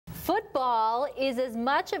Football is as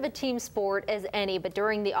much of a team sport as any, but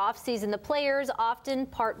during the off-season, the players often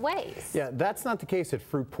part ways. Yeah, that's not the case at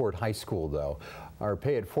Fruitport High School, though. Our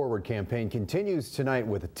Pay It Forward campaign continues tonight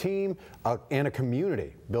with a team and a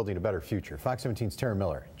community building a better future. Fox 17's Tara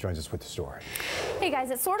Miller joins us with the story. Hey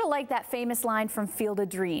guys, it's sort of like that famous line from Field of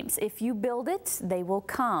Dreams. If you build it, they will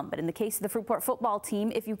come. But in the case of the Fruitport football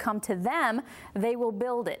team, if you come to them, they will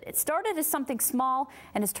build it. It started as something small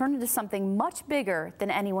and has turned into something much bigger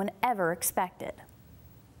than anyone ever expected.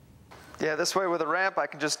 Yeah, this way with a ramp, I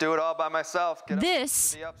can just do it all by myself.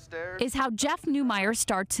 This is how Jeff Newmeyer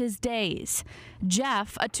starts his days.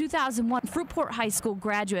 Jeff, a 2001 Fruitport High School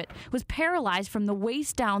graduate, was paralyzed from the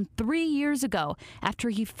waist down 3 years ago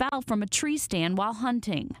after he fell from a tree stand while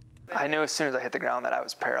hunting. I knew as soon as I hit the ground that I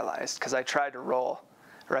was paralyzed because I tried to roll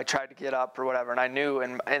or I tried to get up or whatever, and I knew,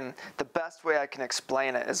 and the best way I can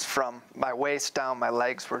explain it is from my waist down, my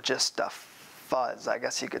legs were just a fuzz. I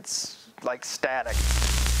guess you could, like static.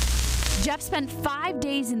 Jeff spent 5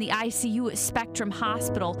 days in the ICU at Spectrum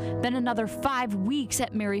Hospital, then another 5 weeks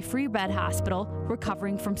at Mary Free Bed Hospital,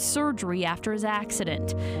 recovering from surgery after his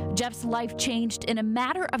accident. Jeff's life changed in a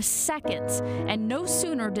matter of seconds, and no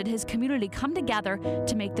sooner did his community come together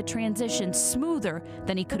to make the transition smoother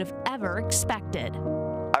than he could have ever expected.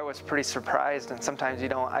 I was pretty surprised, and sometimes you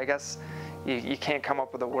don't, I guess, you can't come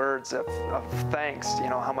up with the words of thanks, you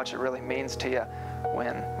know, how much it really means to you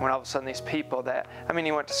when all of a sudden these people that, I mean,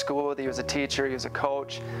 he went to school with, he was a teacher, he was a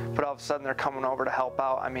coach, but all of a sudden they're coming over to help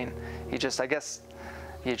out. I mean, I guess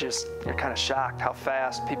you're kind of shocked how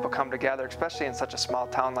fast people come together, especially in such a small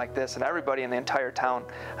town like this, and everybody in the entire town,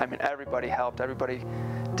 I mean, everybody helped, everybody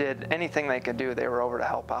did anything they could do, they were over to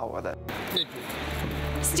help out with it.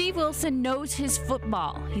 Steve Wilson knows his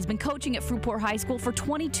football. He's been coaching at Fruitport High School for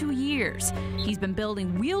 22 years. He's been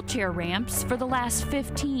building wheelchair ramps for the last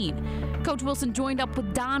 15. Coach Wilson joined up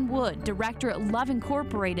with Don Wood, director at Love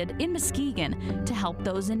Incorporated in Muskegon, to help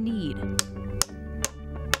those in need.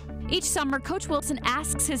 Each summer, Coach Wilson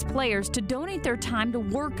asks his players to donate their time to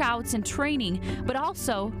workouts and training, but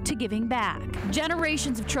also to giving back.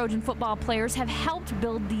 Generations of Trojan football players have helped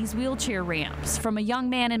build these wheelchair ramps, from a young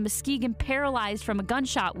man in Muskegon paralyzed from a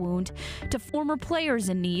gunshot wound to former players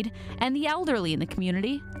in need and the elderly in the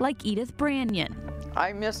community, like Edith Branyon.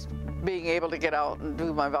 I miss being able to get out and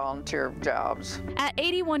do my volunteer jobs. At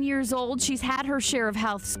 81 years old, she's had her share of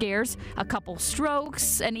health scares, a couple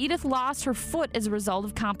strokes, and Edith lost her foot as a result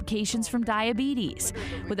of complications from diabetes.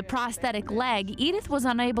 With a prosthetic leg, Edith was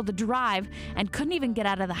unable to drive and couldn't even get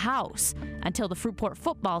out of the house until the Fruitport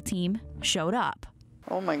football team showed up.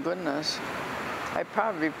 Oh my goodness. I'd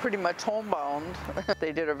probably be pretty much homebound.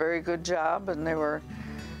 They did a very good job, and they were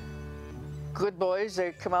good boys.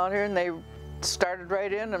 They come out here and they started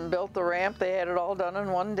right in and built the ramp. They had it all done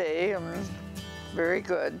in one day, and very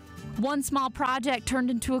good. One small project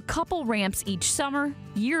turned into a couple ramps each summer,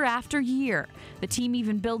 year after year. The team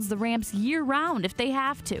even builds the ramps year-round if they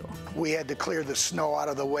have to. We had to clear the snow out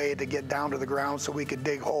of the way to get down to the ground so we could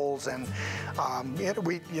dig holes, and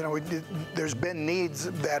there's been needs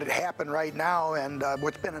that happen right now, and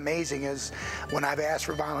what's been amazing is when I've asked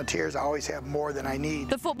for volunteers, I always have more than I need.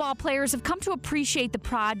 The football players have come to appreciate the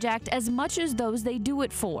project as much as those they do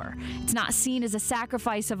it for. It's not seen as a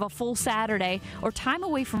sacrifice of a full Saturday or time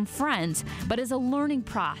away from friends, but as a learning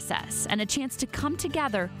process and a chance to come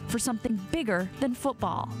together for something bigger than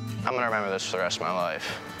football. I'm gonna remember this for the rest of my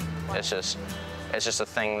life. It's just a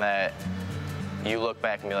thing that you look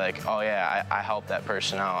back and be like, oh yeah, I helped that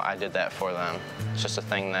person out, I did that for them. It's just a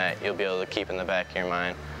thing that you'll be able to keep in the back of your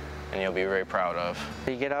mind and you'll be very proud of.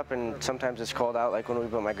 You get up and sometimes it's cold out, like when we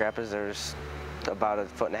built my grandpa's, there's about 1.5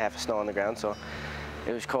 foot of snow on the ground, so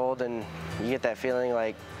it was cold, and you get that feeling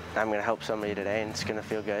like I'm gonna help somebody today and it's gonna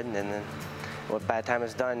feel good, and then by the time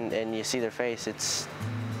it's done and you see their face,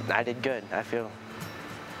 I did good. I feel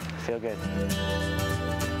good.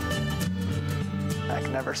 I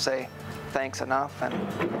can never say thanks enough, and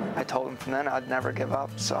I told him from then I'd never give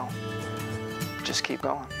up, so just keep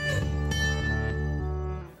going.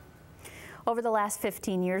 Over the last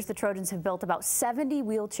 15 years, the Trojans have built about 70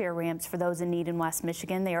 wheelchair ramps for those in need in West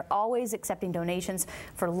Michigan. They are always accepting donations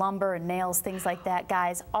for lumber and nails, things like that.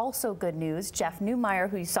 Guys, also good news. Jeff Newmeyer,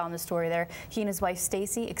 who you saw in the story there, he and his wife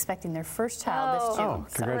Stacy expecting their first child this June. Oh,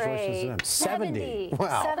 congratulations to them. 70.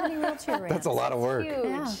 Wow. 70 wheelchair ramps. That's a lot of work.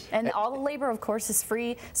 Yeah. And all the labor, of course, is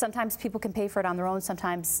free. Sometimes people can pay for it on their own.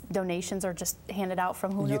 Sometimes donations are just handed out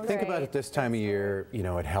from who knows. You think about it this time of year, you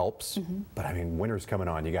know, it helps. But I mean, winter's coming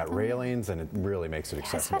on. You got railings, and it really makes it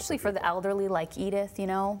accessible. Especially for the elderly like Edith, you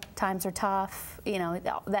know, times are tough. You know,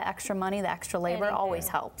 the extra money, the extra labor always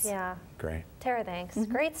helps. Yeah. Great. Tara, thanks.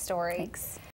 Great story. Thanks.